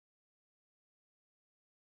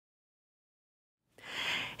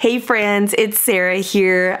Hey friends, it's Sarah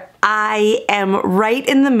here. I am right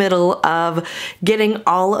in the middle of getting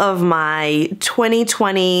all of my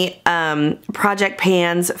 2020 project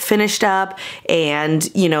pans finished up, and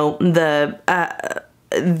the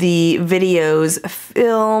videos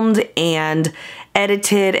filmed and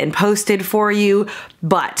edited and posted for you.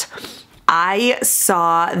 But I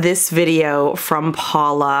saw this video from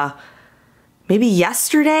Paula maybe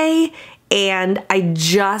yesterday, and I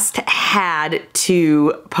just had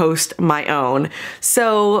to post my own.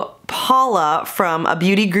 So Paula from A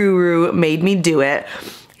Beauty Guru made me do it.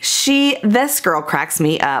 This girl cracks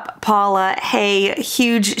me up. Paula, hey,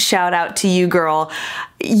 huge shout out to you, girl.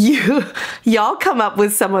 Y'all come up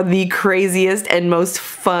with some of the craziest and most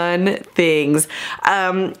fun things.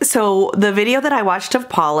 So the video that I watched of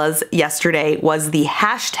Paula's yesterday was the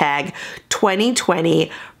hashtag 2020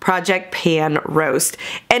 Project Pan Roast.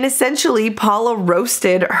 And essentially Paula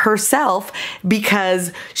roasted herself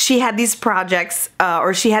because she had these projects,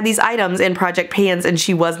 or she had these items in project pans and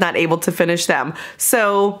she was not able to finish them.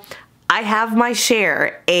 So I have my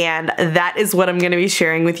share, and that is what I'm going to be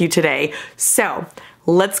sharing with you today. So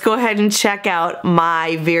let's go ahead and check out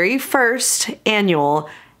my very first annual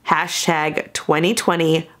hashtag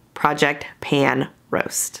 2020 Project Pan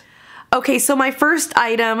Roast. Okay, so my first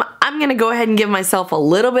item, I'm gonna go ahead and give myself a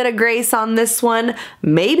little bit of grace on this one.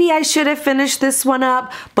 Maybe I should have finished this one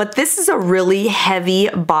up, but this is a really heavy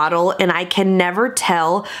bottle and I can never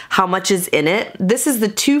tell how much is in it. This is the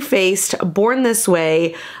Too Faced Born This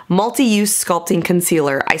Way Multi-Use Sculpting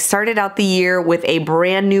Concealer. I started out the year with a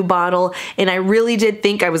brand new bottle and I really did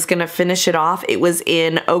think I was gonna finish it off. It was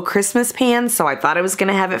in Oh Christmas Pan, so I thought I was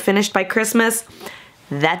gonna have it finished by Christmas.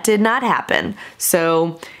 That did not happen.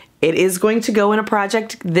 So it is going to go in a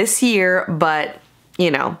project this year, but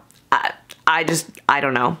I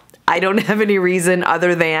don't know. I don't have any reason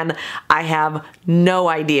other than I have no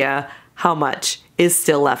idea how much is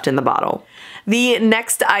still left in the bottle. The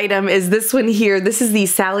next item is this one here. This is the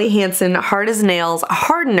Sally Hansen Hard as Nails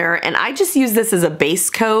Hardener, and I just use this as a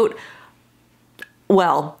base coat.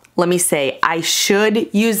 Well, let me say, I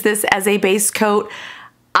should use this as a base coat.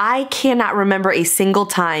 I cannot remember a single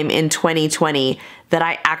time in 2020 that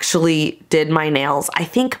I actually did my nails. I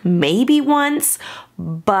think maybe once,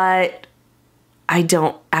 but I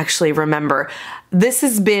don't actually remember. This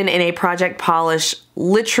has been in a project polish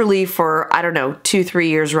literally for, I don't know, 2-3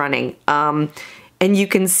 years running. And you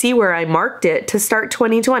can see where I marked it to start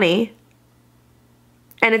 2020,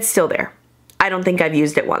 and it's still there. I don't think I've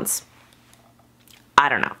used it once. I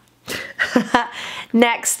don't know.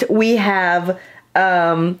 Next, we have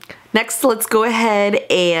next, let's go ahead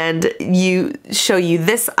and show you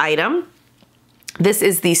this item. This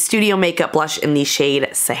is the Studio Makeup Blush in the shade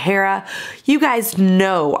Sahara. You guys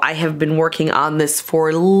know I have been working on this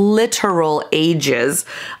for literal ages.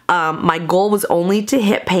 My goal was only to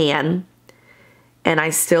hit pan, and I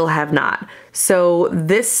still have not. So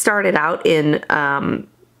this started out in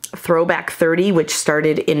Throwback 30, which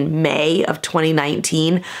started in May of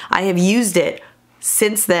 2019. I have used it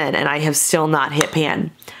since then, and I have still not hit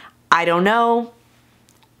pan. I don't know.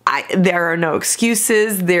 There are no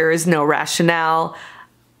excuses. There is no rationale.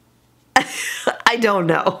 I don't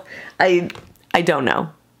know. I don't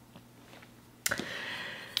know.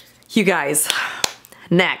 You guys,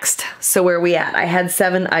 next. So where are we at? I had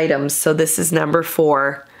 7 items, so this is number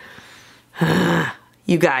 4.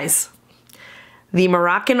 You guys, the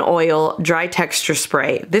Moroccan Oil Dry Texture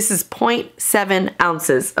Spray. This is 0.7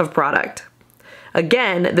 ounces of product.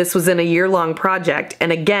 Again, this was in a year-long project,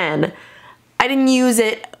 and again, I didn't use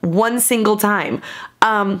it one single time.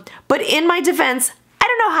 But in my defense, I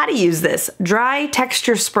don't know how to use this. Dry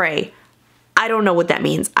texture spray. I don't know what that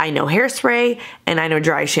means. I know hairspray, and I know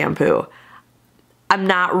dry shampoo. I'm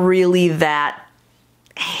not really that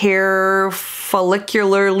hair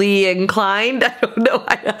follicularly inclined. I don't know.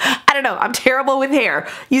 I don't know. I'm terrible with hair.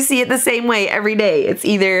 You see it the same way every day. It's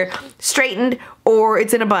either straightened or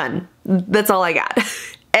it's in a bun. That's all I got.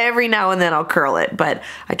 Every now and then I'll curl it, but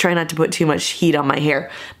I try not to put too much heat on my hair.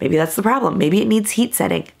 Maybe that's the problem. Maybe it needs heat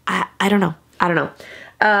setting. I don't know. I don't know.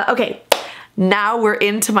 Okay, now we're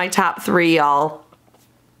into my top 3, y'all.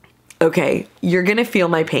 Okay, you're gonna feel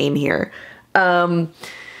my pain here. I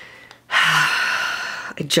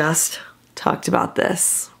just talked about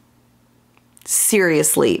this.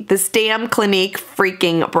 Seriously, this damn Clinique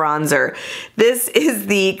freaking bronzer. This is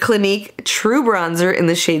the Clinique True Bronzer in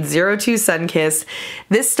the shade 02 Sunkissed.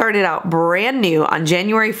 This started out brand new on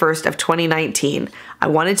January 1st of 2019. I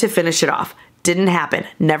wanted to finish it off. Didn't happen.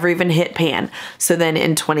 Never even hit pan. So then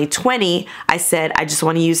in 2020, I said, I just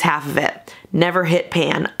want to use half of it. Never hit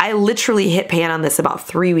pan. I literally hit pan on this about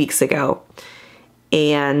 3 weeks ago.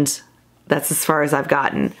 and that's as far as I've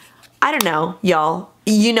gotten. I don't know, y'all.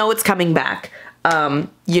 You know it's coming back.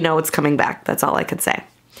 You know it's coming back. That's all I could say.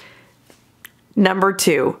 Number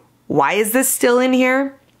 2, why is this still in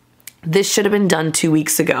here? This should have been done 2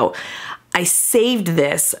 weeks ago. I saved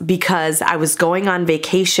this because I was going on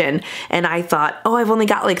vacation and I thought, oh, I've only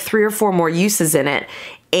got like 3 or 4 more uses in it.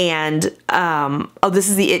 And, oh, this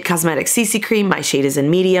is the IT Cosmetics CC Cream. My shade is in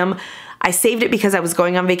medium. I saved it because I was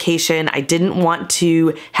going on vacation. I didn't want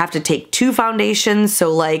to have to take 2 foundations.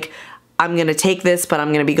 So like, I'm gonna take this, but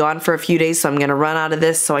I'm gonna be gone for a few days, so I'm gonna run out of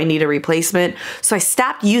this, so I need a replacement. So I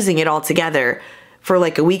stopped using it altogether for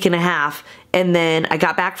like a week and a half. And then I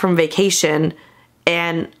got back from vacation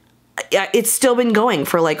and it's still been going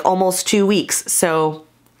for like almost 2 weeks. So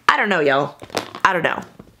I don't know, y'all. I don't know.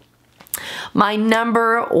 My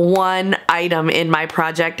number 1 item in my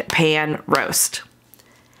project pan roast.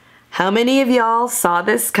 How many of y'all saw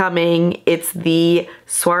this coming? It's the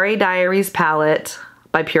Soiree Diaries palette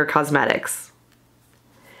by Pure Cosmetics.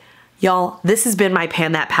 Y'all, this has been my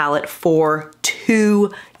Pan That palette for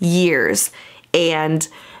 2 years. And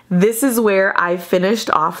this is where I finished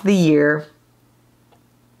off the year.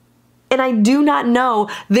 And I do not know,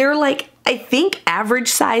 they're like, I think average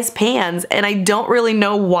size pans, and I don't really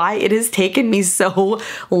know why it has taken me so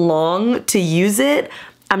long to use it.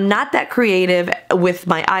 I'm not that creative with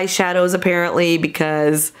my eyeshadows apparently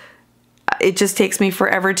because it just takes me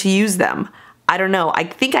forever to use them. I don't know. I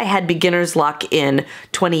think I had beginner's luck in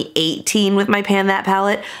 2018 with my Pan That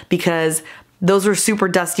palette because those were super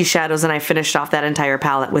dusty shadows and I finished off that entire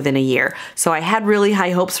palette within a year. So I had really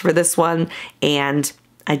high hopes for this one and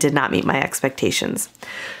I did not meet my expectations.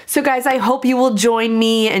 So guys, I hope you will join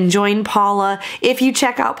me and join Paula. If you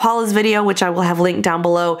check out Paula's video, which I will have linked down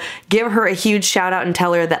below, give her a huge shout out and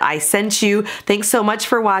tell her that I sent you. Thanks so much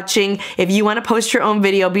for watching. If you want to post your own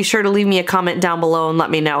video, be sure to leave me a comment down below and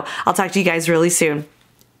let me know. I'll talk to you guys really soon.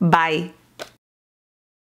 Bye.